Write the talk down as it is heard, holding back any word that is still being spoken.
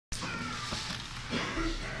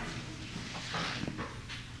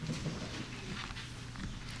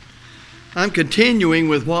I'm continuing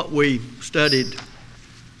with what we studied,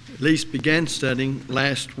 at least began studying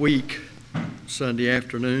last week, Sunday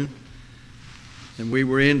afternoon. And we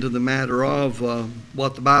were into the matter of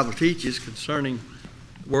what the Bible teaches concerning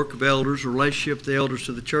the work of elders, the relationship of the elders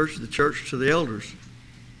to the church to the elders.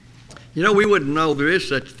 You know, we wouldn't know there is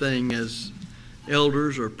such a thing as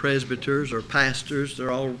elders or presbyters or pastors.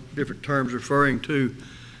 They're all different terms referring to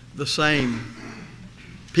the same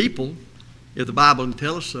people, if the Bible didn't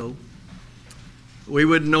tell us so. We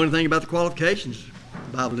wouldn't know anything about the qualifications.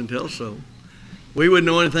 The Bible didn't tell us so. We wouldn't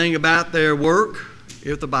know anything about their work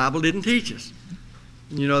if the Bible didn't teach us.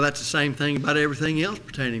 You know, that's the same thing about everything else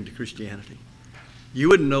pertaining to Christianity. You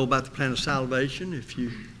wouldn't know about the plan of salvation if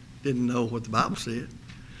you didn't know what the Bible said.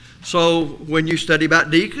 So when you study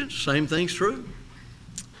about deacons, same thing's true.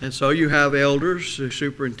 And so you have elders who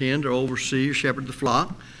superintend or oversee or shepherd the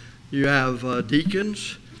flock. You have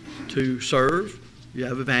deacons to serve. You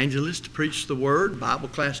have evangelists to preach the word, Bible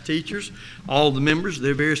class teachers, all the members,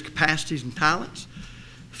 their various capacities and talents,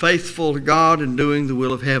 faithful to God and doing the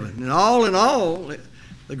will of heaven. And all in all,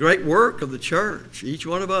 the great work of the church, each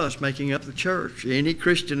one of us making up the church, any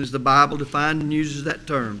Christian as the Bible defined and uses that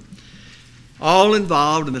term, all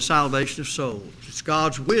involved in the salvation of souls. It's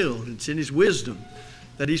God's will, it's in His wisdom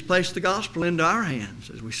that He's placed the gospel into our hands.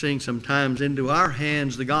 As we sing sometimes, into our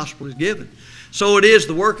hands the gospel is given. So it is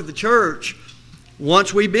the work of the church.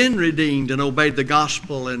 Once we've been redeemed and obeyed the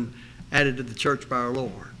gospel and added to the church by our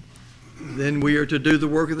Lord, then we are to do the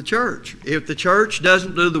work of the church. If the church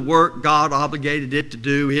doesn't do the work God obligated it to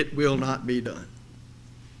do, it will not be done.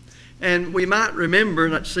 And we might remember,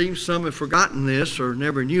 and it seems some have forgotten this or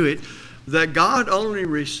never knew it, that God only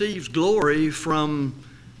receives glory from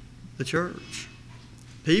the church.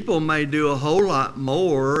 People may do a whole lot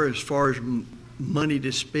more as far as money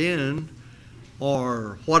to spend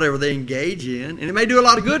or whatever they engage in, and it may do a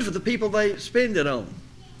lot of good for the people they spend it on.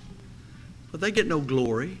 But they get no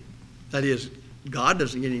glory. That is, God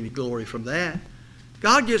doesn't get any glory from that.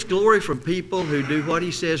 God gets glory from people who do what He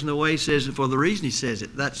says and the way He says it for the reason He says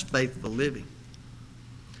it. That's faithful living.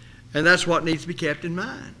 And that's what needs to be kept in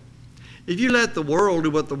mind. If you let the world do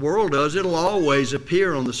what the world does, it'll always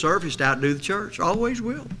appear on the surface to outdo the church. Always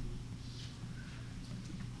will.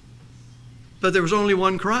 But there was only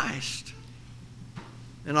one Christ.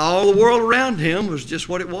 And all the world around Him was just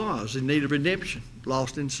what it was, in need of redemption,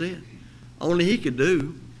 lost in sin. Only He could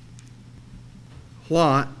do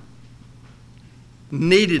what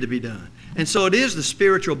needed to be done. And so it is the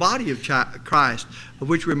spiritual body of Christ, of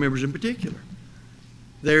which we're members in particular.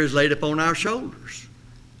 There is laid upon our shoulders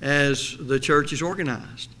as the church is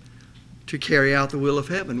organized to carry out the will of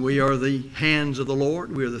heaven. We are the hands of the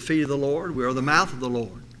Lord. We are the feet of the Lord. We are the mouth of the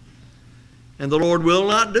Lord. And the Lord will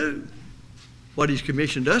not do what He's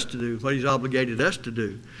commissioned us to do, what He's obligated us to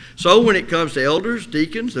do. So when it comes to elders,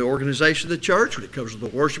 deacons, the organization of the church, when it comes to the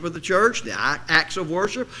worship of the church, the acts of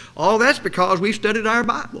worship, all that's because we've studied our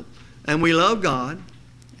Bible and we love God,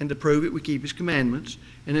 and to prove it we keep His commandments,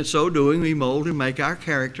 and in so doing we mold and make our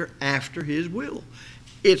character after His will.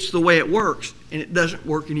 It's the way it works, and it doesn't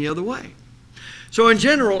work any other way. So in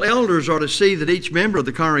general, elders are to see that each member of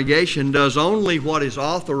the congregation does only what is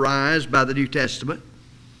authorized by the New Testament,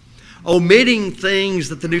 omitting things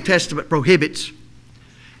that the New Testament prohibits,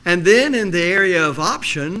 and then in the area of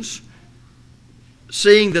options,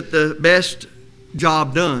 seeing that the best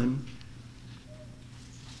job done,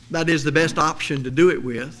 that is the best option to do it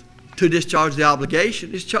with, to discharge the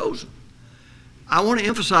obligation, is chosen. I want to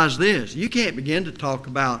emphasize this. You can't begin to talk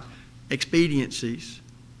about expediencies,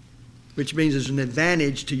 which means there's an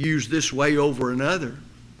advantage to use this way over another,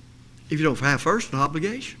 if you don't have first an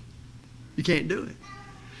obligation. You can't do it.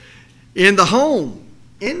 In the home,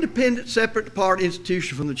 independent, separate, apart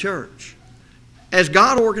institution from the church, as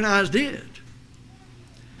God organized it.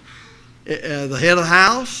 The head of the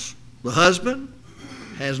house, the husband,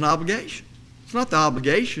 has an obligation. It's not the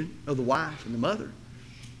obligation of the wife and the mother.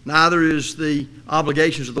 Neither is the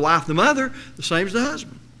obligations of the wife and the mother the same as the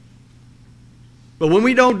husband. But when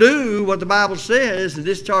we don't do what the Bible says in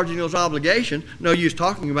discharging those obligations, no use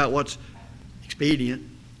talking about what's expedient,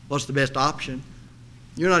 what's the best option.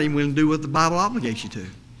 You're not even willing to do what the Bible obligates you to.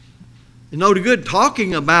 It's no good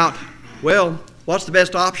talking about, well, what's the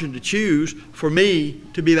best option to choose for me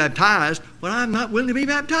to be baptized when I'm not willing to be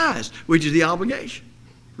baptized, which is the obligation.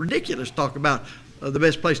 Ridiculous to talk about the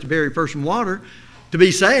best place to bury a person in water to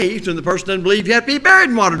be saved, and the person doesn't believe you have to be buried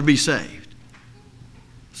in water to be saved.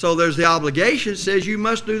 So there's the obligation that says you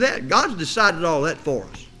must do that. God's decided all that for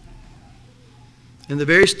us. In the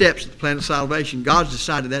very steps of the plan of salvation, God's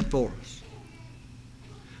decided that for us.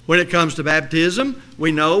 When it comes to baptism,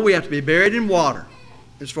 we know we have to be buried in water.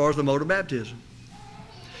 as far as the mode of baptism.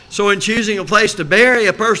 So in choosing a place to bury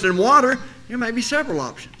a person in water, there may be several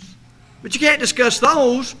options. But you can't discuss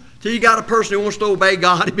those till you got a person who wants to obey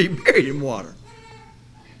God and be buried in water.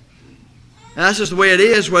 And that's just the way it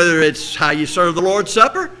is, whether it's how you serve the Lord's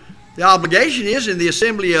Supper. The obligation is in the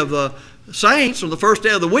assembly of the saints on the first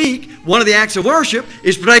day of the week, one of the acts of worship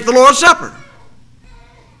is to take the Lord's Supper.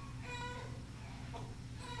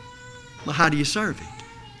 Well, how do you serve it?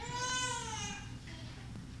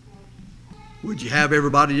 Would you have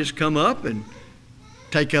everybody just come up and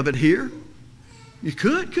take of it here? You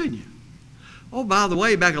could, couldn't you? Oh, by the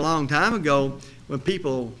way, back a long time ago, when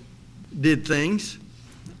people did things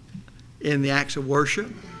in the acts of worship,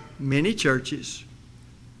 many churches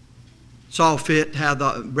saw fit to have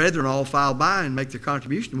the brethren all file by and make their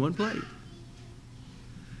contribution in one place.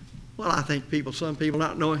 Well, I think some people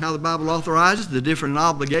not knowing how the Bible authorizes the different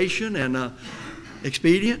obligation and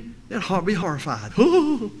expedient, they'll be horrified.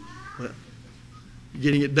 Well,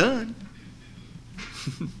 getting it done.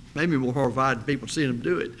 Maybe more horrified than people seeing them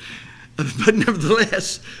do it. But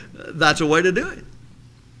nevertheless, that's a way to do it.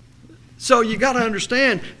 So you got to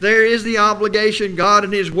understand, there is the obligation. God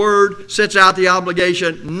in His Word sets out the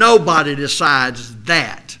obligation. Nobody decides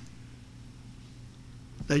that.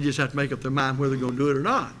 They just have to make up their mind whether they're going to do it or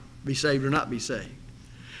not, be saved or not be saved.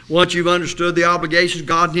 Once you've understood the obligations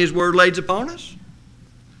God in His Word lays upon us,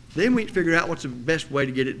 then we figure out what's the best way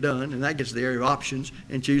to get it done, and that gets to the area of options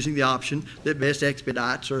and choosing the option that best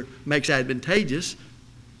expedites or makes advantageous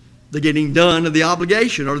the getting done of the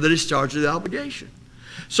obligation or the discharge of the obligation.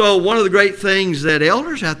 So one of the great things that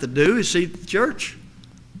elders have to do is see that the church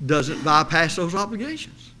doesn't bypass those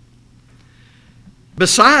obligations.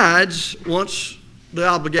 Besides, once the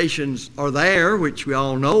obligations are there, which we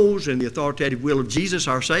all know is in the authoritative will of Jesus,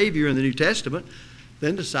 our Savior, in the New Testament,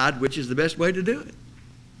 then decide which is the best way to do it.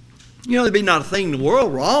 You know, there'd be not a thing in the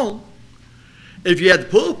world wrong if you had the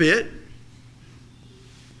pulpit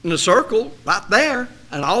in a circle right there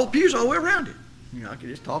and all the pews all the way around it. You know, I could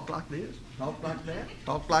just talk like this, talk like that,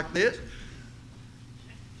 talk like this.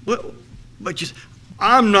 Well, but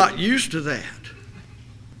I'm not used to that.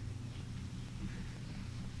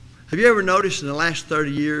 Have you ever noticed in the last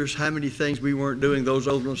 30 years how many things we weren't doing, those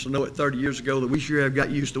old ones to know it 30 years ago, that we sure have got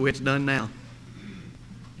used to the way it's done now?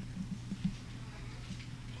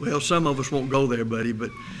 Well, some of us won't go there, buddy, but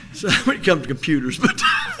when it comes to computers. But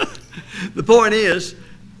the point is,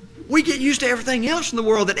 we get used to everything else in the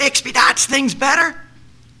world that expedites things better.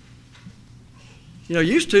 You know,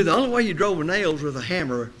 used to, the only way you drove a nail was with a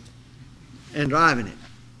hammer and driving it.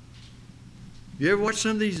 You ever watch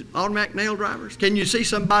some of these automatic nail drivers? Can you see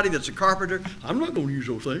somebody that's a carpenter? I'm not going to use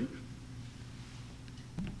those things.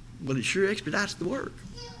 But it sure expedites the work.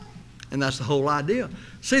 And that's the whole idea.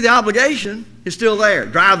 See, the obligation is still there.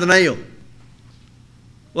 Drive the nail.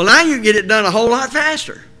 Well, now you get it done a whole lot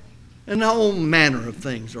faster. And the whole manner of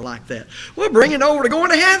things are like that. Well, bring it over to going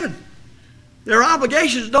to heaven. Their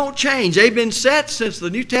obligations don't change. They've been set since the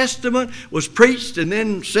New Testament was preached and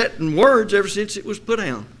then set in words ever since it was put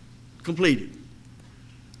down, completed.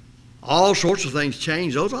 All sorts of things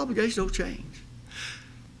change. Those obligations don't change.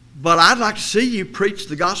 But I'd like to see you preach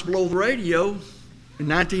the gospel over the radio in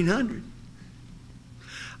 1900.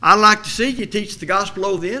 I'd like to see you teach the gospel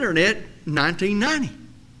over the internet in 1990.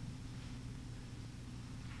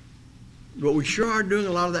 But we sure are doing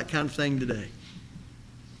a lot of that kind of thing today.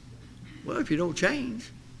 Well, if you don't change,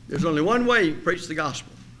 there's only one way you preach the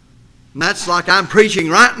gospel. And that's like I'm preaching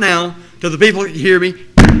right now to the people that can hear me,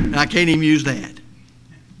 and I can't even use that.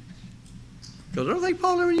 Because I don't think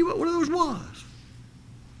Paul ever knew what one of those was.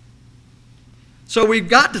 So we've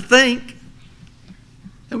got to think,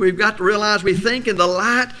 and we've got to realize we think in the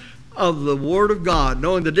light of the Word of God,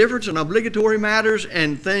 knowing the difference in obligatory matters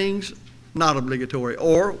and things not obligatory,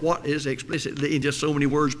 or what is explicitly, in just so many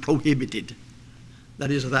words, prohibited. That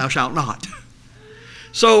is, thou shalt not.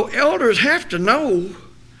 So elders have to know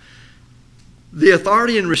the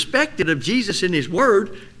authority and respect of Jesus in His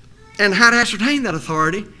Word and how to ascertain that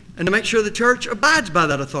authority and to make sure the church abides by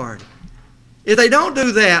that authority. If they don't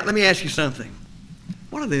do that, let me ask you something.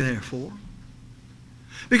 What are they there for?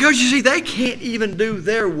 Because you see, they can't even do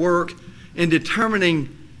their work in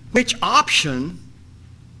determining which option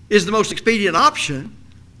is the most expedient option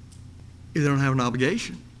if they don't have an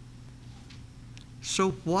obligation.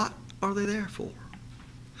 So what are they there for?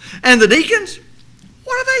 And the deacons,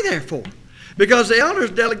 what are they there for? Because the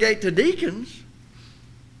elders delegate to deacons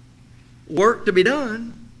work to be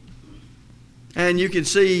done. And you can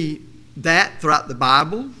see that throughout the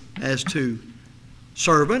Bible as to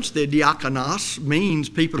servants. The diakonos means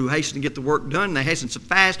people who hasten to get the work done. They hasten so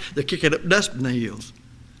fast, they're kicking up dust in the hills.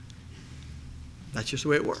 That's just the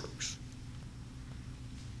way it works.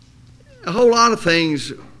 A whole lot of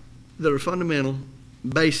things that are fundamental,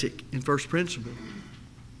 basic, and first principle,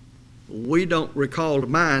 we don't recall to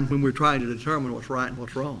mind when we're trying to determine what's right and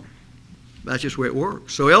what's wrong. That's just the way it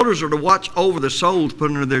works. So elders are to watch over the souls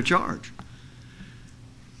put under their charge.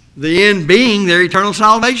 The end being their eternal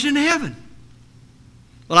salvation in heaven.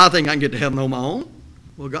 Well, I think I can get to heaven on my own.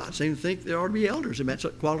 Well, God seems to think there ought to be elders that met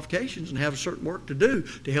certain qualifications and have a certain work to do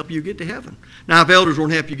to help you get to heaven. Now, if elders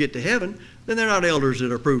won't help you get to heaven, then they're not elders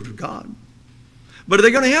that are approved of God. But if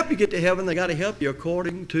they're going to help you get to heaven, they've got to help you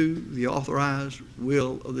according to the authorized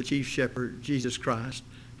will of the chief shepherd, Jesus Christ,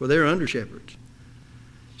 for they're under shepherds.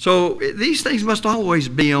 So these things must always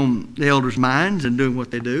be on the elders' minds and doing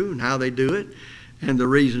what they do and how they do it and the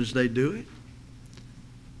reasons they do it.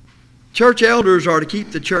 Church elders are to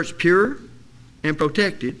keep the church pure and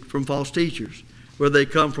protected from false teachers, whether they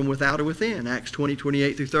come from without or within. Acts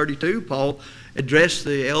 20:28 through 32, Paul addressed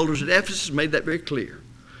the elders at Ephesus and made that very clear.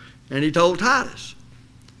 And he told Titus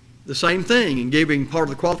the same thing in giving part of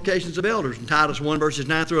the qualifications of elders in Titus 1 verses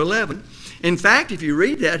 9 through 11. In fact, if you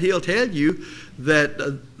read that, he'll tell you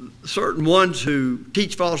that certain ones who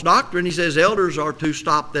teach false doctrine, he says elders are to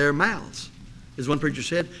stop their mouths. As one preacher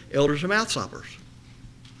said, elders are mouth stoppers.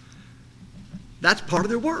 That's part of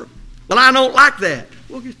their work. Well, I don't like that.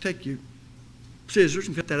 Well, just take your scissors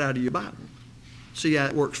and cut that out of your Bible. See how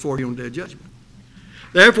it works for you on the day of judgment.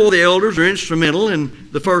 Therefore, the elders are instrumental in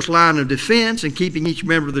the first line of defense in keeping each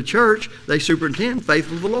member of the church. They superintend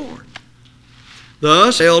faithful to the Lord.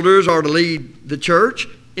 Thus, elders are to lead the church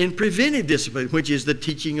in preventive discipline, which is the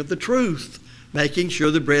teaching of the truth, making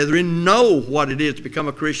sure the brethren know what it is to become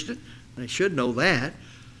a Christian. They should know that.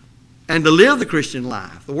 And to live the Christian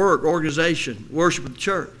life, the work, organization, worship of the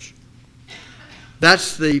church.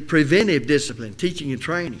 That's the preventive discipline, teaching and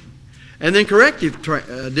training. And then corrective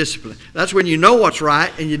discipline. That's when you know what's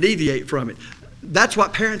right and you deviate from it. That's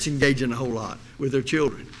what parents engage in a whole lot with their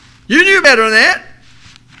children. You knew better than that.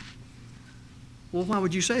 Well, why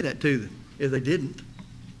would you say that to them if they didn't?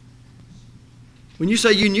 When you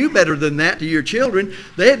say you knew better than that to your children,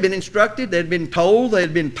 they had been instructed, they had been told, they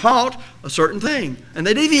had been taught a certain thing, and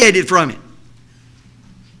they deviated from it.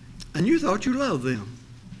 And you thought you loved them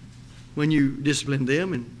when you disciplined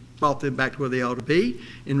them and brought them back to where they ought to be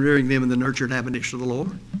in rearing them in the nurture and admonition of the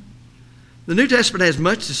Lord. The New Testament has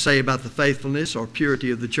much to say about the faithfulness or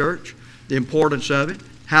purity of the church, the importance of it,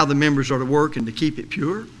 how the members are to work and to keep it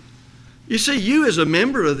pure. You see, you as a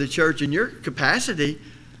member of the church in your capacity,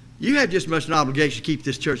 you have just as much an obligation to keep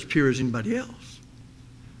this church pure as anybody else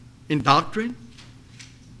in doctrine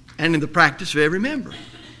and in the practice of every member.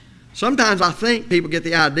 Sometimes I think people get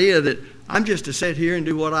the idea that I'm just to sit here and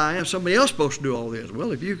do what I am. Somebody else is supposed to do all this.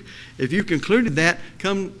 Well, if you concluded that,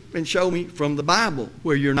 come and show me from the Bible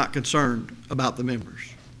where you're not concerned about the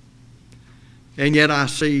members. And yet I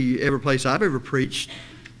see every place I've ever preached,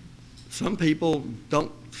 some people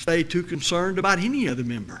don't stay too concerned about any other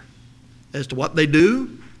member as to what they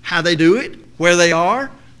do, how they do it, where they are,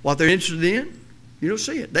 what they're interested in. You don't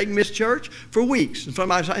see it. They can miss church for weeks. And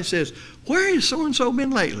somebody says, where has so-and-so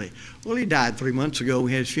been lately? Well, he died 3 months ago.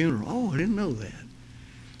 We had his funeral. Oh, I didn't know that.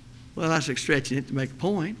 Well, that's stretching it to make a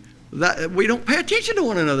point. We don't pay attention to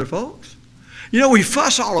one another, folks. You know, we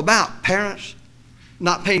fuss all about parents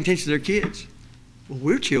not paying attention to their kids. Well,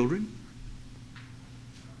 we're children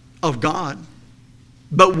of God.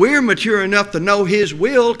 But we're mature enough to know His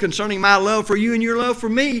will concerning my love for you and your love for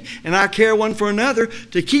me and our care one for another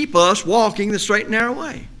to keep us walking the straight and narrow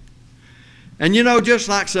way. And you know, just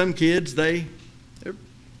like some kids, they're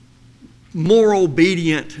more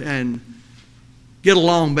obedient and get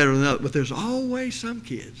along better than others. But there's always some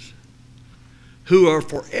kids who are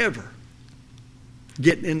forever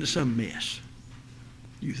getting into some mess.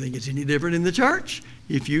 You think it's any different in the church?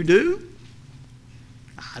 If you do,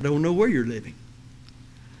 I don't know where you're living.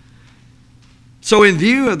 So in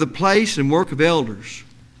view of the place and work of elders,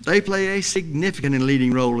 they play a significant and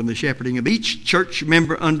leading role in the shepherding of each church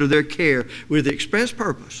member under their care with the express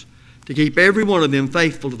purpose to keep every one of them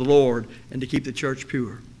faithful to the Lord and to keep the church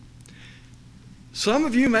pure. Some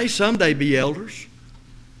of you may someday be elders,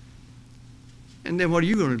 and then what are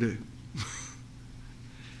you going to do?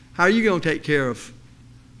 How are you going to take care of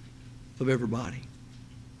everybody?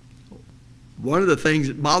 One of the things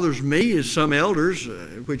that bothers me is some elders,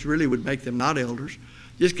 which really would make them not elders,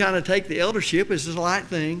 just kind of take the eldership as a light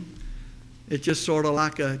thing. It's just sort of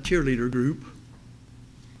like a cheerleader group.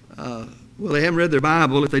 Well, they haven't read their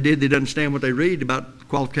Bible. If they did, they'd understand what they read about the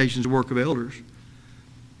qualifications of work of elders.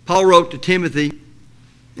 Paul wrote to Timothy,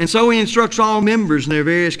 and so he instructs all members in their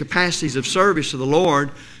various capacities of service to the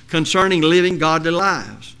Lord concerning living godly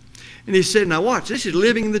lives. And he said, now watch, this is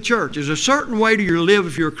living in the church. There's a certain way to live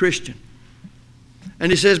if you're a Christian.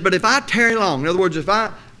 And he says, but if I tarry long, in other words, if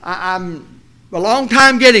I'm a long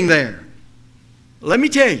time getting there, let me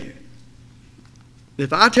tell you,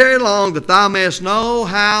 if I tarry long, that thou mayest know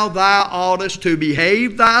how thou oughtest to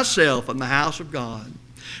behave thyself in the house of God,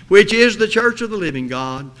 which is the church of the living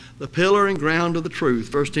God, the pillar and ground of the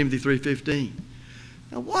truth, 1 Timothy 3:15.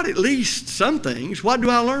 Now what, at least some things, what do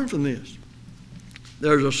I learn from this?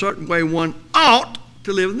 There's a certain way one ought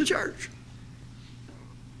to live in the church,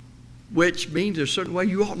 which means there's a certain way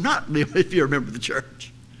you ought not to live if you're a member of the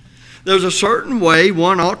church. There's a certain way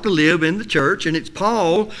one ought to live in the church, and it's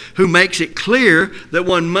Paul who makes it clear that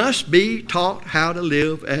one must be taught how to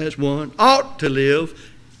live as one ought to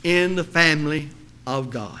live in the family of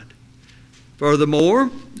God. Furthermore,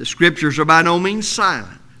 the Scriptures are by no means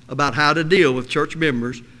silent about how to deal with church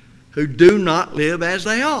members who do not live as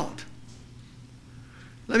they ought.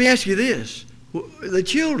 Let me ask you this. The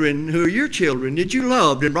children who are your children that you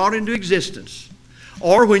loved and brought into existence,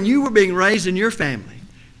 or when you were being raised in your family,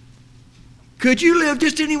 could you live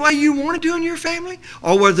just any way you wanted to in your family?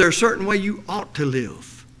 Or was there a certain way you ought to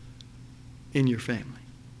live in your family?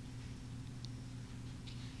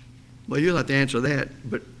 Well, you'll have to answer that,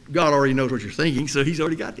 but God already knows what you're thinking, so He's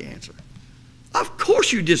already got the answer. Of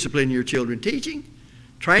course you discipline your children, teaching,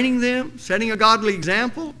 training them, setting a godly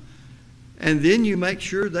example, and then you make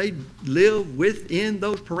sure they live within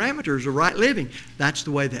those parameters of right living. That's the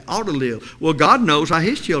way they ought to live. Well, God knows how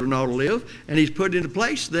His children ought to live, and He's put into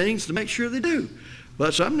place things to make sure they do.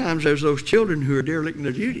 But sometimes there's those children who are derelict in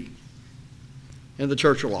their duty. And the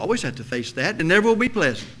church will always have to face that. It never will be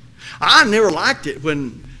pleasant. I never liked it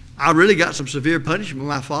when I really got some severe punishment with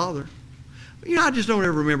my father. You know, I just don't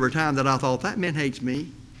ever remember a time that I thought, that man hates me.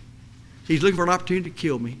 He's looking for an opportunity to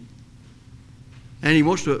kill me. And he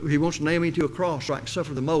wants to nail me to a cross so I can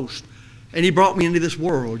suffer the most. And He brought me into this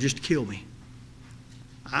world just to kill me.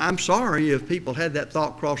 I'm sorry if people had that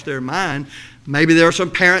thought cross their mind. Maybe there are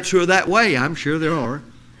some parents who are that way. I'm sure there are.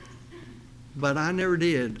 But I never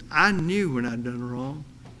did. I knew when I'd done wrong.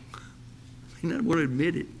 I didn't want to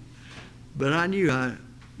admit it. But I knew I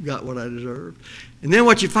got what I deserved. And then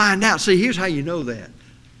what you find out, see, here's how you know that.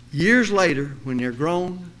 Years later, when they're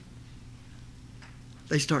grown,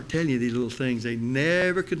 they start telling you these little things they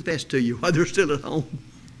never confessed to you while they're still at home.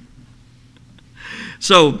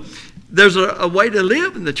 So there's a way to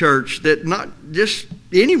live in the church that not just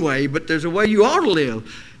any way, but there's a way you ought to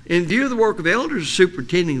live. In view of the work of elders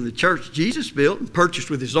superintending the church Jesus built and purchased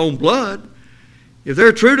with His own blood, if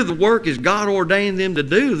they're true to the work as God ordained them to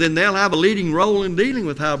do, then they'll have a leading role in dealing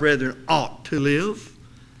with how brethren ought to live.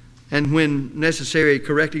 And when necessary,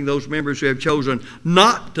 correcting those members who have chosen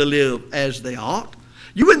not to live as they ought.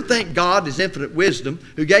 You wouldn't think God, His infinite wisdom,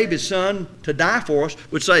 who gave His Son to die for us,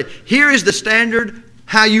 would say, here is the standard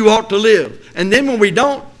how you ought to live. And then when we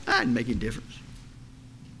don't, that doesn't make any difference.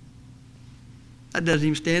 That doesn't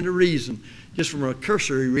even stand to reason, just from a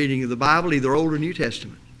cursory reading of the Bible, either Old or New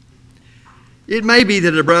Testament. It may be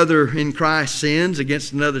that a brother in Christ sins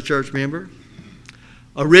against another church member.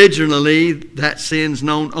 Originally, that sin's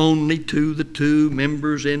known only to the two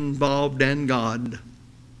members involved and God.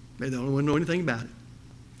 They're the only one who know anything about it.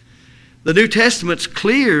 The New Testament's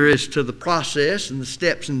clear as to the process and the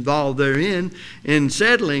steps involved therein in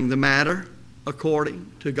settling the matter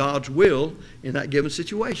according to God's will in that given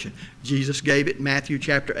situation. Jesus gave it in Matthew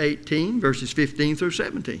chapter 18, verses 15 through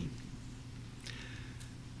 17.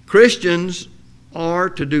 Christians are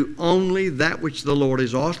to do only that which the Lord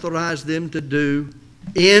has authorized them to do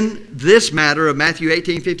in this matter of Matthew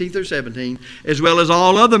 18, 15 through 17, as well as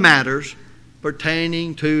all other matters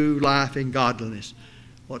pertaining to life and godliness.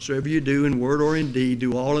 Whatsoever you do in word or in deed,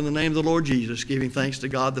 do all in the name of the Lord Jesus, giving thanks to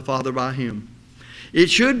God the Father by Him. It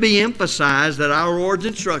should be emphasized that our Lord's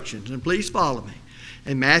instructions, and please follow me,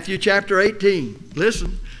 in Matthew chapter 18,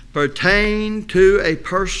 listen, pertain to a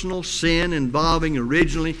personal sin involving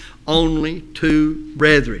originally only two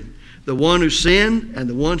brethren, the one who sinned and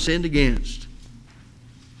the one sinned against.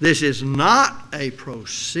 This is not a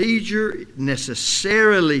procedure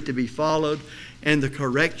necessarily to be followed in the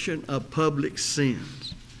correction of public sins.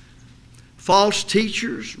 False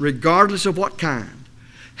teachers, regardless of what kind,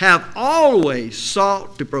 have always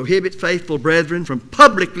sought to prohibit faithful brethren from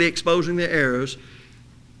publicly exposing their errors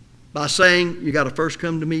by saying, you got to first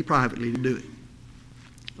come to me privately to do it.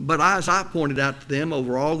 But as I pointed out to them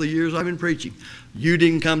over all the years I've been preaching, you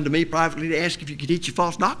didn't come to me privately to ask if you could teach a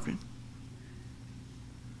false doctrine.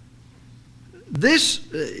 This,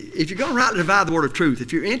 if you're going to rightly divide the word of truth,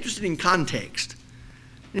 if you're interested in context,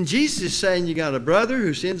 and Jesus is saying you got a brother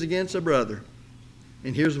who sins against a brother.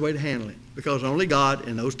 and here's the way to handle it, because only God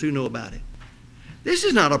and those two know about it. This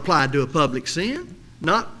is not applied to a public sin,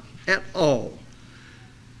 not at all.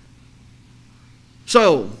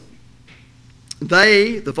 So,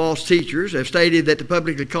 they, the false teachers, have stated that to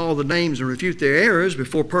publicly call the names and refute their errors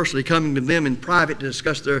before personally coming to them in private to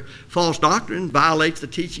discuss their false doctrine violates the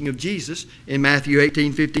teaching of Jesus in Matthew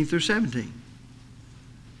 18:15 through 17.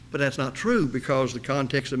 But that's not true, because the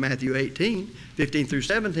context of Matthew 18:15 through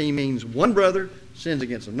 17 means one brother sins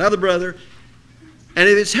against another brother. And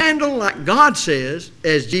if it's handled like God says,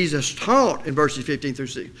 as Jesus taught in verses 15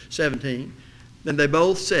 through 17, then they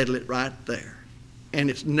both settle it right there. And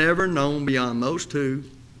it's never known beyond those two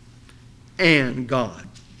and God.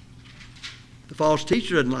 The false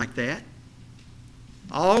teacher doesn't like that.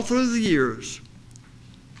 All through the years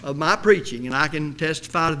of my preaching, and I can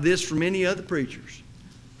testify to this from many other preachers,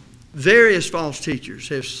 various false teachers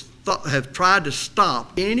have tried to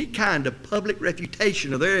stop any kind of public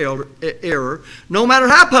refutation of their error, no matter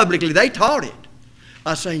how publicly they taught it,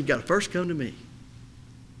 by saying, you've got to first come to me,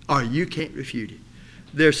 or you can't refute it.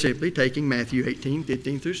 They're simply taking Matthew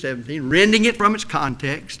 18:15 through 17, rending it from its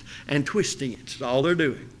context, and twisting it. That's all they're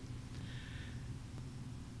doing.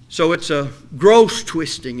 So it's a gross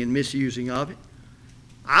twisting and misusing of it.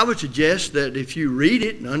 I would suggest that if you read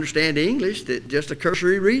it and understand English, that just a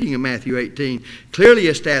cursory reading of Matthew 18 clearly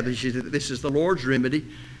establishes that this is the Lord's remedy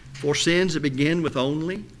for sins that begin with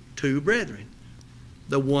only two brethren.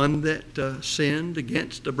 The one that sinned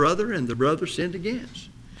against a brother and the brother sinned against.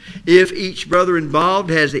 If each brother involved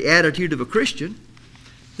has the attitude of a Christian,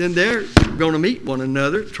 then they're going to meet one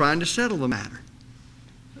another trying to settle the matter.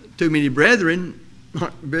 Too many brethren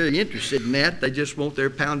aren't very interested in that. They just want their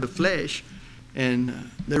pound of flesh and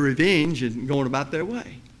their revenge and going about their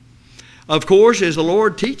way. Of course, as the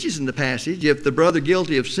Lord teaches in the passage, if the brother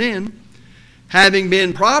guilty of sin, having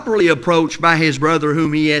been properly approached by his brother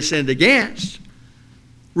whom he has sinned against,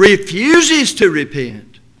 refuses to repent,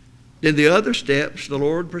 then the other steps the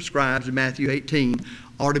Lord prescribes in Matthew 18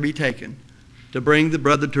 are to be taken to bring the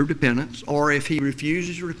brother to repentance, or if he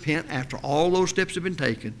refuses to repent after all those steps have been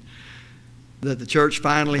taken, that the church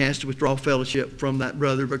finally has to withdraw fellowship from that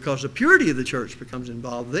brother, because the purity of the church becomes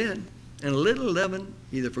involved then, and a little leaven,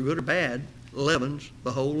 either for good or bad, leavens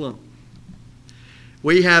the whole lump.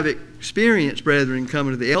 We have experienced brethren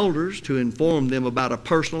coming to the elders to inform them about a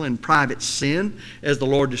personal and private sin, as the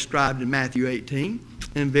Lord described in Matthew 18.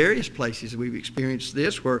 In various places we've experienced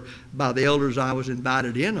this, where by the elders I was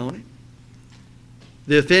invited in on it.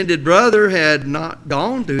 The offended brother had not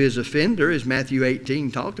gone to his offender, as Matthew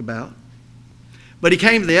 18 talked about, but he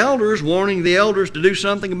came to the elders, warning the elders to do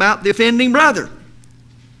something about the offending brother.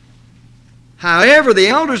 However, the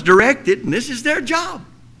elders directed, and this is their job,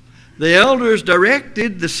 the elders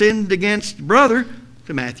directed the sinned against brother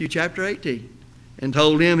to Matthew chapter 18 and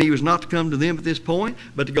told him he was not to come to them at this point,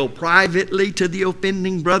 but to go privately to the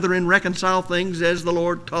offending brother and reconcile things as the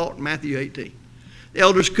Lord taught in Matthew 18. The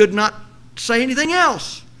elders could not say anything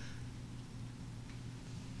else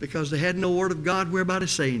because they had no word of God whereby to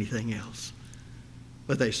say anything else.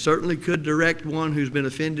 But they certainly could direct one who's been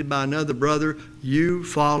offended by another brother, you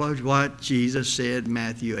followed what Jesus said in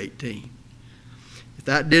Matthew 18. If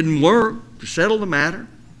that didn't work to settle the matter,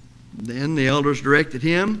 then the elders directed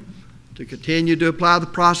him to continue to apply the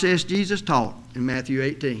process Jesus taught in Matthew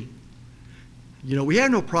 18. You know, we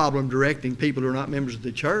have no problem directing people who are not members of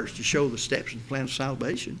the church to show the steps and plan of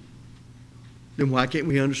salvation. Then why can't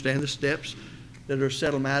we understand the steps that are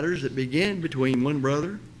settled matters that begin between one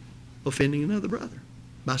brother offending another brother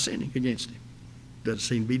by sinning against him? Doesn't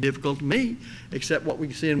seem to be difficult to me, except what we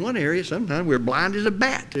can see in one area. Sometimes we're blind as a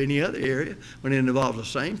bat to any other area when it involves the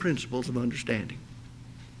same principles of understanding.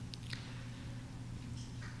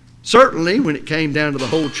 Certainly, when it came down to the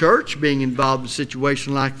whole church being involved in a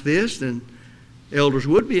situation like this, then elders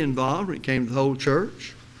would be involved when it came to the whole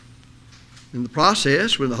church. In the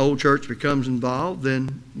process, when the whole church becomes involved,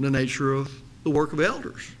 then the nature of the work of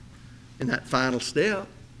elders in that final step,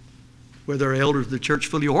 where there are elders of the church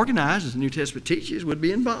fully organized, as the New Testament teaches, would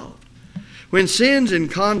be involved. When sins in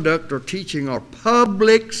conduct or teaching are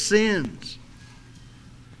public sins,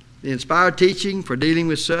 the inspired teaching for dealing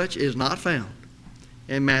with such is not found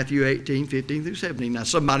in Matthew 18, 15 through 17. Now,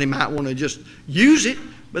 somebody might want to just use it,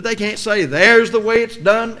 but they can't say, there's the way it's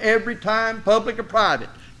done every time, public or private.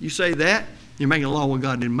 You say that, you're making a law when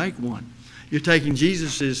God didn't make one. You're taking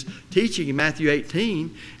Jesus' teaching in Matthew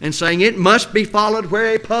 18 and saying it must be followed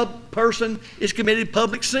where a person is committed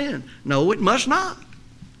public sin. No, it must not.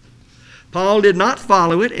 Paul did not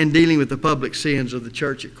follow it in dealing with the public sins of the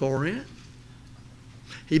church at Corinth.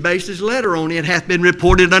 He based his letter on it hath been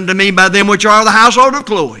reported unto me by them which are of the household of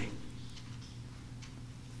Chloe.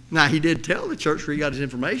 Now, he did tell the church where he got his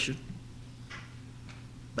information.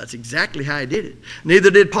 That's exactly how he did it. Neither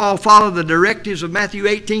did Paul follow the directives of Matthew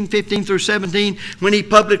 18:15 through 17, when he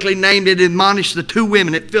publicly named and admonished the 2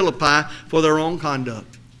 women at Philippi for their own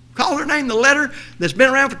conduct. Call their name the letter that's been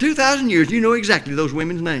around for 2,000 years. You know exactly those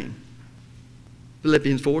women's name.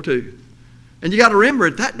 Philippians 4:2. And you got to remember,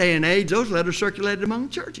 at that day and age, those letters circulated among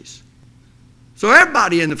the churches. So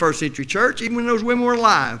everybody in the first century church, even when those women were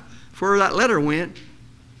alive, before that letter went,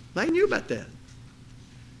 they knew about that.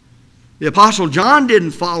 The Apostle John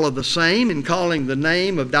didn't follow the same in calling the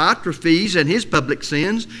name of Diotrephes and his public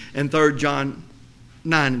sins in 3 John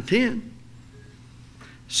 9 and 10.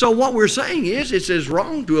 So what we're saying is, it's as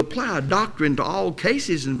wrong to apply a doctrine to all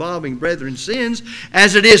cases involving brethren's sins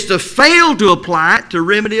as it is to fail to apply it to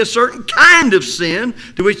remedy a certain kind of sin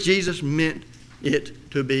to which Jesus meant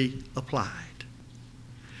it to be applied.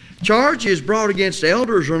 Charges brought against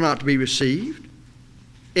elders are not to be received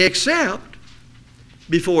except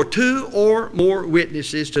before 2 or more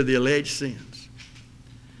witnesses to the alleged sins.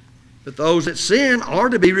 But those that sin are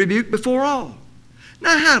to be rebuked before all.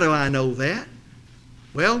 Now, how do I know that?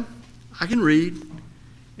 Well, I can read.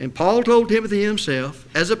 And Paul told Timothy himself,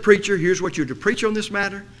 as a preacher, here's what you're to preach on this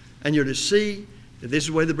matter, and you're to see that this is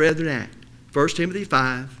the way the brethren act. 1 Timothy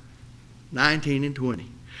 5:19 and 20.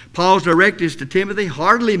 Paul's directives to Timothy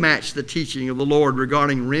hardly match the teaching of the Lord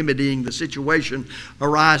regarding remedying the situation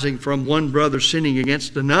arising from one brother sinning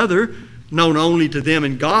against another, known only to them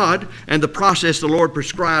and God, and the process the Lord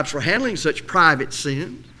prescribes for handling such private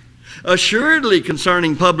sins. Assuredly,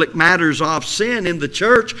 concerning public matters of sin in the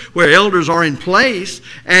church where elders are in place,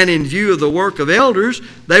 and in view of the work of elders,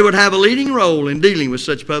 they would have a leading role in dealing with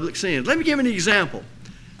such public sins. Let me give you an example.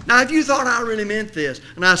 Now, if you thought I really meant this,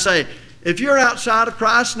 and I say, if you're outside of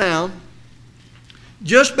Christ now,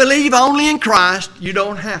 just believe only in Christ. You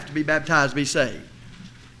don't have to be baptized to be saved.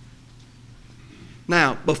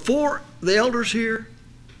 Now, before the elders here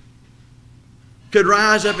could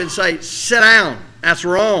rise up and say, sit down, that's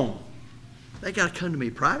wrong, they got to come to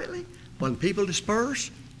me privately when people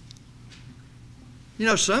disperse. You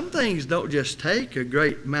know, some things don't just take a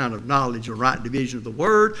great amount of knowledge or right division of the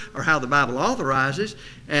Word or how the Bible authorizes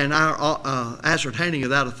and our ascertaining of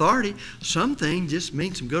that authority. Some things just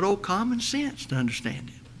mean some good old common sense to understand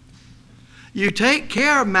it. You take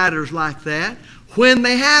care of matters like that when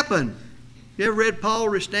they happen. You ever read Paul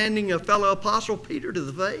withstanding a fellow apostle Peter to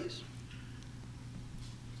the face?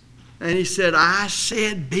 And he said, I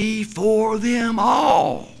said before them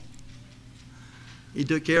all. He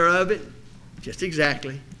took care of it just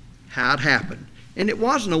exactly how it happened. And it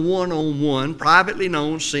wasn't a one-on-one, privately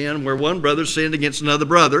known sin where one brother sinned against another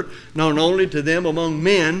brother, known only to them among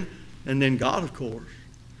men, and then God, of course.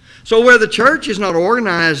 So where the church is not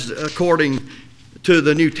organized according to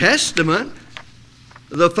the New Testament,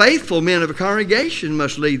 the faithful men of a congregation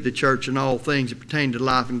must lead the church in all things that pertain to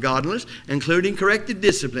life and godliness, including corrective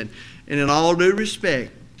discipline. And in all due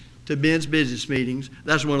respect to men's business meetings,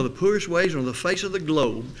 that's one of the poorest ways on the face of the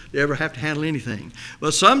globe to ever have to handle anything.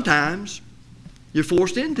 But sometimes you're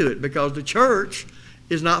forced into it because the church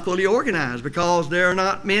is not fully organized, because there are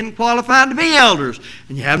not men qualified to be elders,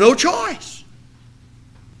 and you have no choice.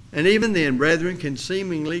 And even then, brethren can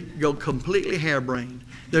seemingly go completely harebrained.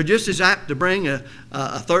 They're just as apt to bring a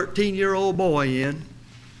 13-year-old boy in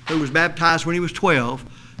who was baptized when he was 12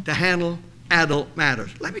 to handle adult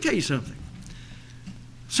matters. Let me tell you something.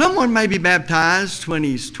 Someone may be baptized when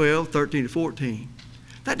he's 12, 13, or 14.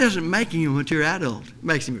 That doesn't make him a mature adult. It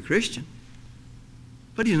makes him a Christian.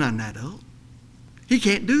 But he's not an adult. He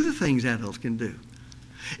can't do the things adults can do.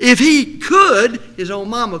 If he could, his own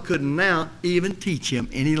mama couldn't now even teach him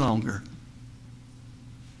any longer.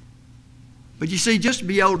 But you see, just to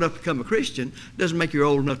be old enough to become a Christian doesn't make you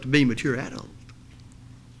old enough to be a mature adult.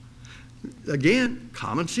 Again,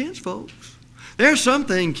 common sense, folks. There's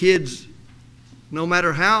something kids, no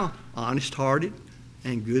matter how honest-hearted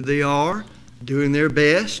and good they are, doing their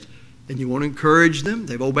best, and you want to encourage them,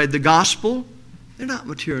 they've obeyed the gospel, they're not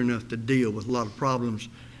mature enough to deal with a lot of problems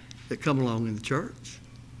that come along in the church.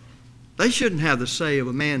 They shouldn't have the say of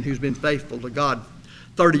a man who's been faithful to God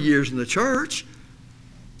 30 years in the church.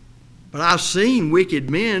 But I've seen wicked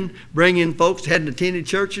men bring in folks that hadn't attended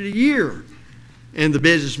church in a year in the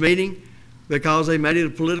business meeting because they made it a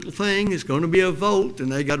political thing. It's going to be a vote,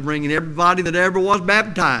 and they got to bring in everybody that ever was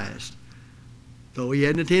baptized, though he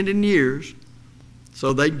hadn't attended in years,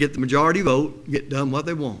 so they can get the majority vote, get done what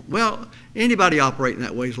they want. Well, anybody operating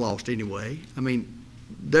that way is lost anyway. I mean,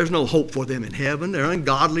 there's no hope for them in heaven. They're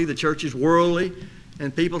ungodly. The church is worldly,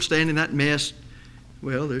 and people stand in that mess.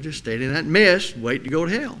 Well, they're just standing in that mess, waiting to go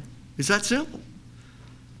to hell. It's that simple.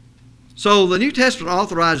 So the New Testament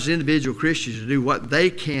authorizes individual Christians to do what they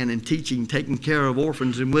can in teaching, taking care of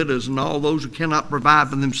orphans and widows and all those who cannot provide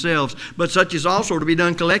for themselves, but such is also to be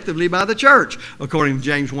done collectively by the church, according to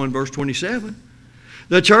James 1, verse 27.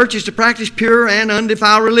 The church is to practice pure and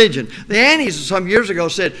undefiled religion. The Annies some years ago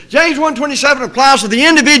said, James 1:27 applies to the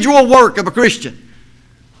individual work of a Christian.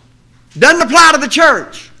 Doesn't apply to the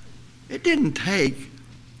church. It didn't take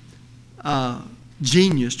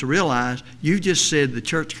genius to realize you just said the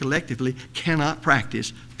church collectively cannot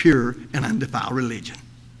practice pure and undefiled religion.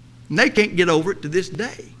 And they can't get over it to this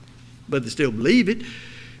day. But they still believe it,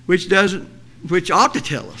 which ought to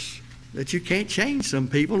tell us that you can't change some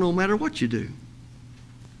people no matter what you do.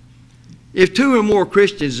 If two or more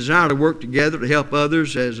Christians desire to work together to help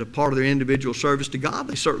others as a part of their individual service to God,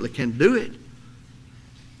 they certainly can do it.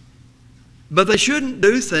 But they shouldn't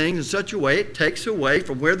do things in such a way it takes away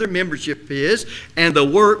from where their membership is and the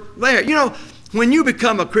work there. You know, when you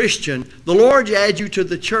become a Christian, the Lord adds you to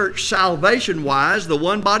the church salvation-wise, the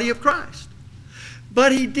one body of Christ.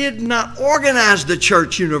 But He did not organize the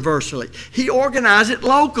church universally. He organized it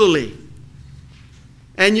locally.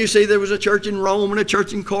 And you see there was a church in Rome and a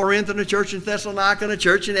church in Corinth and a church in Thessalonica and a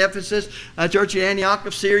church in Ephesus, a church in Antioch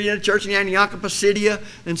of Syria and a church in Antioch of Pisidia,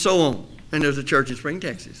 and so on. And there's a church in Spring,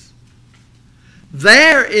 Texas.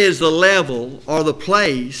 There is the level or the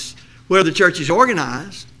place where the church is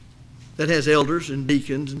organized that has elders and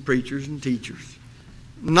deacons and preachers and teachers.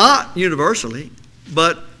 Not universally,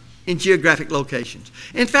 but in geographic locations.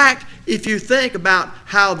 In fact, if you think about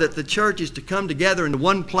how that the church is to come together into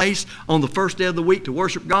one place on the first day of the week to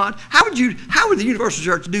worship God, how would the universal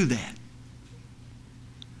church do that?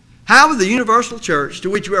 How would the universal church, to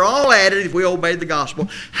which we're all added if we obeyed the gospel,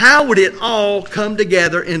 how would it all come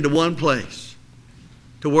together into one place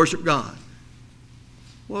to worship God?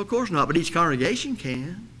 Well, of course not, but each congregation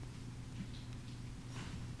can.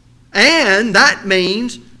 And that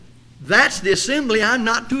means that's the assembly I'm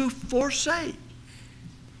not to forsake.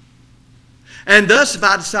 And thus, if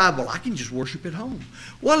I decide, well, I can just worship at home.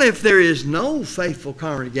 Well, if there is no faithful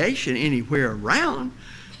congregation anywhere around,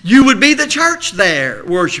 you would be the church there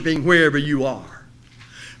worshiping wherever you are.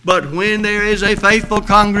 But when there is a faithful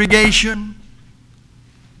congregation,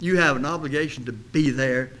 you have an obligation to be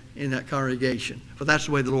there in that congregation. For that's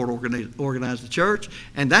the way the Lord organized the church,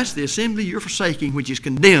 and that's the assembly you're forsaking, which is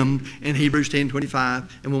condemned in Hebrews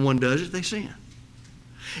 10:25, and when one does it, they sin.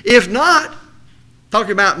 If not,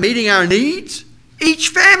 talking about meeting our needs, each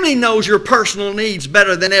family knows your personal needs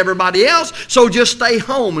better than everybody else, so just stay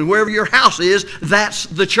home, and wherever your house is, that's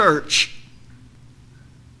the church.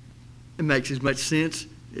 It makes as much sense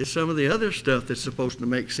as some of the other stuff that's supposed to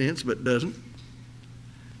make sense but doesn't.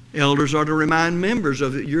 Elders are to remind members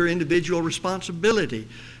of your individual responsibility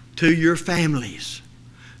to your families,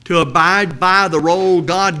 to abide by the role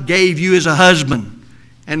God gave you as a husband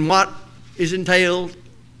and what is entailed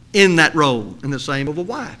in that role, and the same of a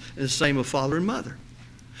wife, and the same of father and mother.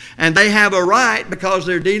 And they have a right because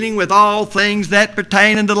they're dealing with all things that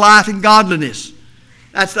pertain unto life and godliness.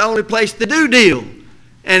 That's the only place they do deal.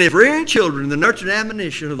 And if rearing children, the nurture and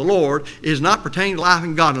admonition of the Lord is not pertaining to life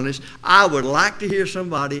and godliness, I would like to hear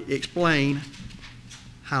somebody explain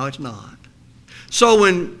how it's not. So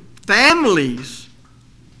when families,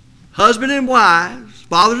 husband and wives,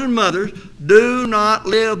 fathers and mothers, do not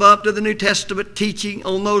live up to the New Testament teaching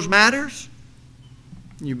on those matters,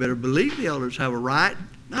 you better believe the elders have a right,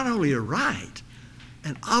 not only a right,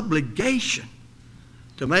 an obligation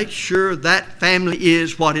to make sure that family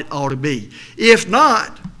is what it ought to be. If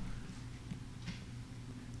not,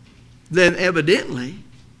 then evidently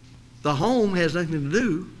the home has nothing to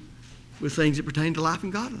do with things that pertain to life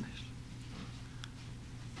and godliness.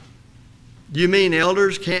 You mean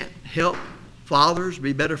elders can't help fathers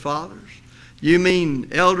be better fathers? You mean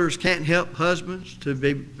elders can't help husbands to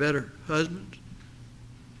be better husbands?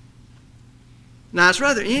 Now, it's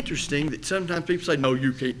rather interesting that sometimes people say, no,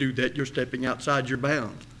 you can't do that. You're stepping outside your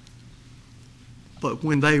bounds. But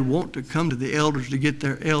when they want to come to the elders to get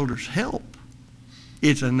their elders' help,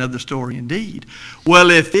 it's another story indeed.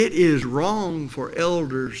 Well, if it is wrong for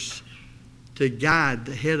elders to guide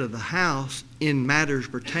the head of the house in matters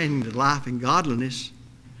pertaining to life and godliness,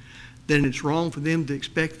 then it's wrong for them to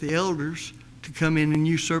expect the elders to come in and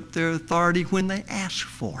usurp their authority when they ask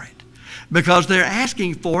for it. Because their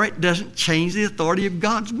asking for it doesn't change the authority of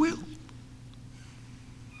God's will.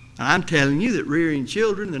 I'm telling you that rearing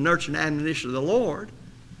children, the nurture and admonition of the Lord,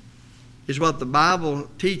 is what the Bible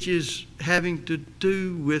teaches having to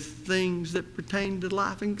do with things that pertain to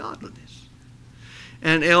life and godliness.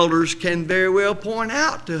 And elders can very well point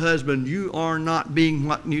out to husbands, you are not being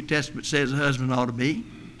what New Testament says a husband ought to be.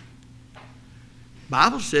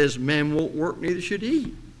 Bible says man won't work, neither should he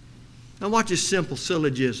eat. Now watch this simple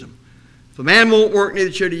syllogism. If a man won't work,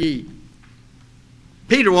 neither should he eat.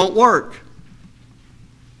 Peter won't work.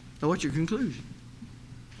 Now what's your conclusion?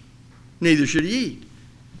 Neither should he eat.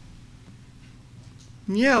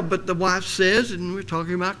 Yeah, but the wife says, and we're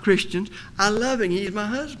talking about Christians, I love him, he's my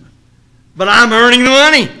husband. But I'm earning the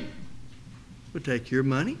money. Well, take your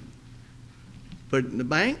money, put it in the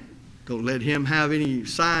bank. Don't let him have any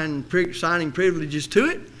signing privileges to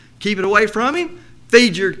it. Keep it away from him.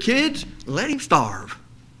 Feed your kids. Let him starve.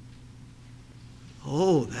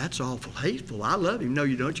 Oh, that's awful hateful. I love him. No,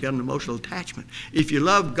 you don't. You got an emotional attachment. If you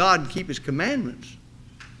love God and keep his commandments,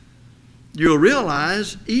 you'll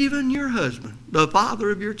realize even your husband, the father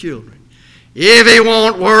of your children, if he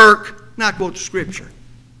won't work, now quote the scripture.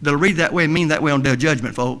 They'll read that way and mean that way on their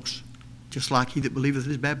judgment, folks. Just like he that believeth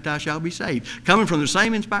is baptized shall be saved. Coming from the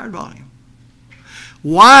same inspired volume.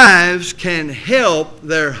 Wives can help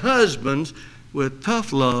their husbands with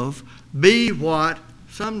tough love be what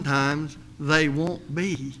sometimes they won't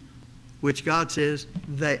be, which God says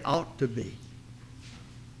they ought to be.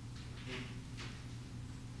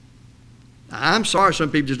 I'm sorry some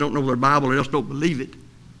people just don't know their Bible or else don't believe it.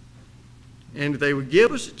 And if they would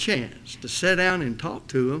give us a chance to sit down and talk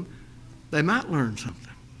to them, they might learn something.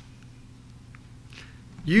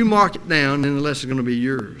 You mark it down, and the lesson's going to be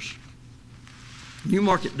yours. You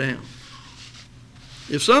mark it down.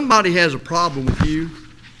 If somebody has a problem with you,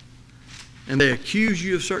 and they accuse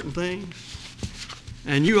you of certain things,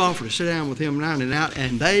 and you offer to sit down with them night and out,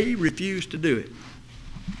 and they refuse to do it,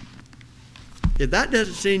 if that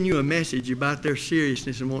doesn't send you a message about their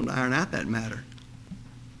seriousness and wanting to iron out that matter,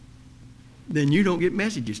 then you don't get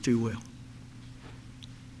messages too well.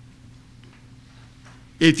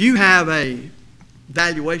 If you have a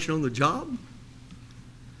valuation on the job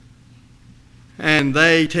and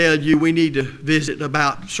they tell you we need to visit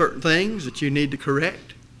about certain things that you need to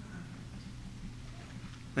correct,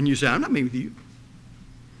 and you say, I'm not meeting with you,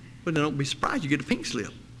 but then don't be surprised you get a pink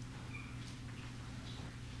slip.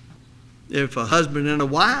 If a husband and a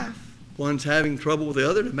wife, one's having trouble with the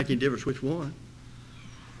other, it doesn't make any difference which one,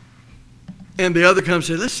 and the other comes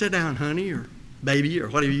and says, let's sit down, honey, or baby, or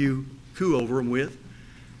whatever you coo over them with,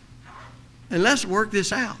 and let's work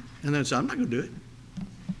this out. And then say, I'm not going to do it.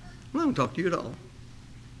 I'm not going to talk to you at all.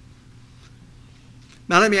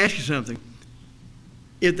 Now let me ask you something.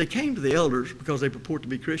 If they came to the elders because they purport to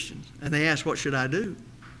be Christians, and they asked, what should I do?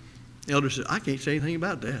 The elders said, I can't say anything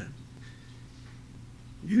about that.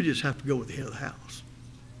 You just have to go with the head of the house.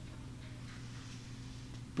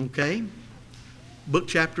 Okay? Book,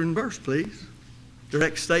 chapter, and verse, please.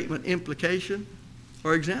 Direct statement, implication,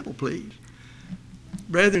 or example, please.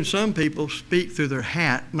 Brethren, some people speak through their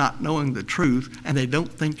hat not knowing the truth, and they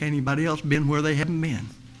don't think anybody else been where they haven't been.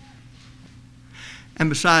 And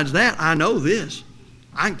besides that, I know this.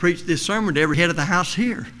 I can preach this sermon to every head of the house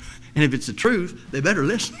here. And if it's the truth, they better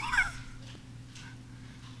listen.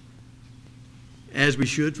 As we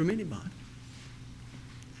should from anybody.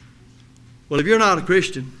 Well, if you're not a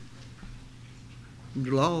Christian,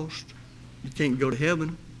 you're lost. You can't go to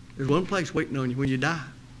heaven. There's one place waiting on you when you die.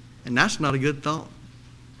 And that's not a good thought.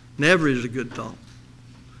 Never is a good thought.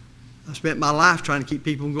 I spent my life trying to keep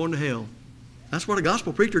people from going to hell. That's what a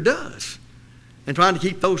gospel preacher does. And trying to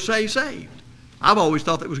keep those saved. I've always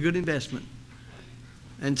thought that was a good investment.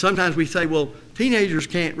 And sometimes we say, well, teenagers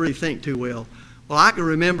can't really think too well. Well, I can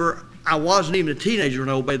remember I wasn't even a teenager when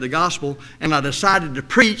I obeyed the gospel, and I decided to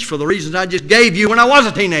preach for the reasons I just gave you when I was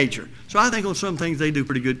a teenager. So I think on some things they do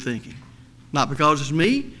pretty good thinking. Not because it's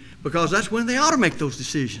me, because that's when they ought to make those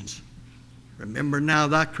decisions. Remember now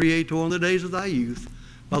thy Creator in the days of thy youth,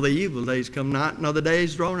 while the evil days come not, and other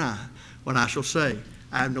days draw nigh, when I shall say,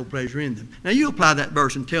 I have no pleasure in them. Now you apply that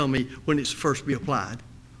verse and tell me when it's first to be applied.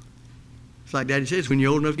 It's like Daddy says, when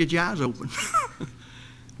you're old enough to get your eyes open.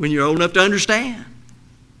 When you're old enough to understand.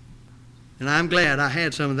 And I'm glad I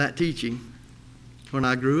had some of that teaching when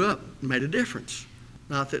I grew up. It made a difference.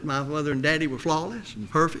 Not that my mother and daddy were flawless and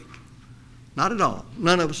perfect. Not at all.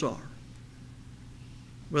 None of us are.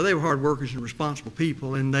 Well, they were hard workers and responsible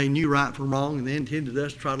people, and they knew right from wrong, and they intended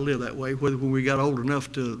us to try to live that way. Whether when we got old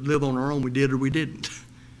enough to live on our own we did or we didn't.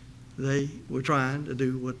 They were trying to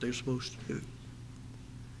do what they're supposed to do.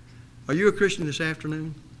 Are you a Christian this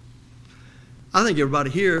afternoon? I think everybody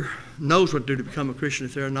here knows what to do to become a Christian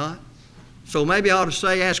if they're not. So maybe I ought to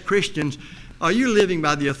say, as Christians, are you living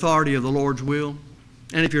by the authority of the Lord's will?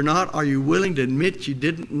 And if you're not, are you willing to admit you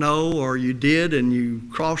didn't know, or you did and you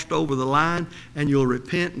crossed over the line, and you'll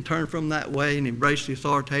repent and turn from that way and embrace the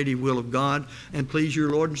authoritative will of God and please your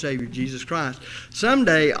Lord and Savior, Jesus Christ?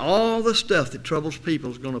 Someday, all the stuff that troubles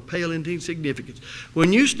people is going to pale into insignificance.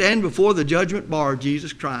 When you stand before the judgment bar of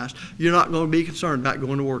Jesus Christ, you're not going to be concerned about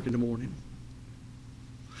going to work in the morning.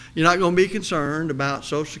 You're not going to be concerned about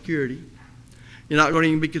Social Security. You're not going to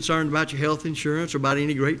even be concerned about your health insurance or about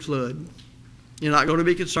any great flood. You're not going to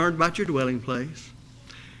be concerned about your dwelling place.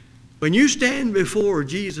 When you stand before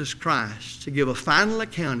Jesus Christ to give a final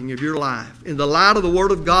accounting of your life in the light of the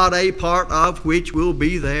Word of God, a part of which will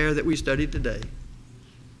be there that we studied today,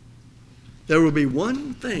 there will be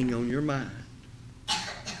one thing on your mind.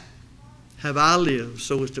 Have I lived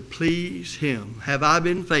so as to please Him? Have I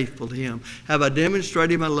been faithful to Him? Have I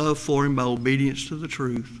demonstrated my love for Him by obedience to the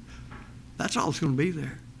truth? That's all that's going to be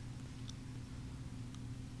there.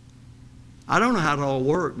 I don't know how it all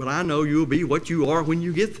works, but I know you'll be what you are when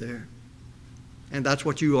you get there. And that's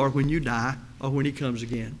what you are when you die or when He comes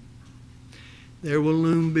again. There will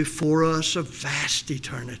loom before us a vast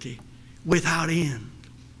eternity without end.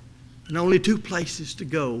 And only two places to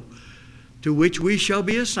go, to which we shall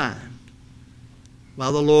be assigned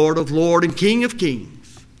by the Lord of lords and King of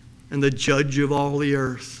kings and the Judge of all the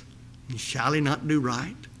earth. And shall He not do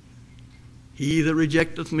right? He that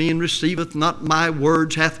rejecteth me and receiveth not my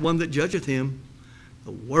words hath one that judgeth him.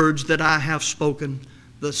 The words that I have spoken,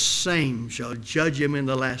 the same shall judge him in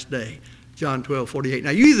the last day. John 12:48.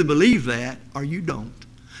 Now you either believe that or you don't.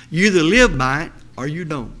 You either live by it or you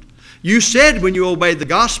don't. You said when you obeyed the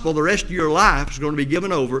gospel the rest of your life is going to be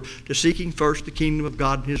given over to seeking first the kingdom of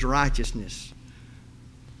God and His righteousness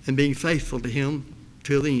and being faithful to Him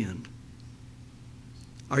till the end.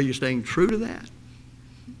 Are you staying true to that?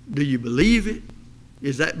 Do you believe it?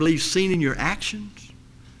 Is that belief seen in your actions?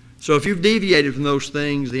 So if you've deviated from those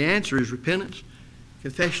things, the answer is repentance,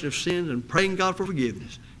 confession of sins, and praying God for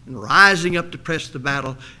forgiveness, and rising up to press the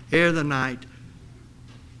battle ere the night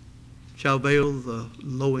shall veil the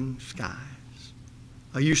lowing skies.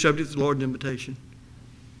 Are you subject to the Lord's invitation?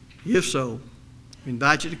 If so, we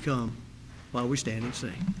invite you to come while we stand and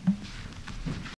sing.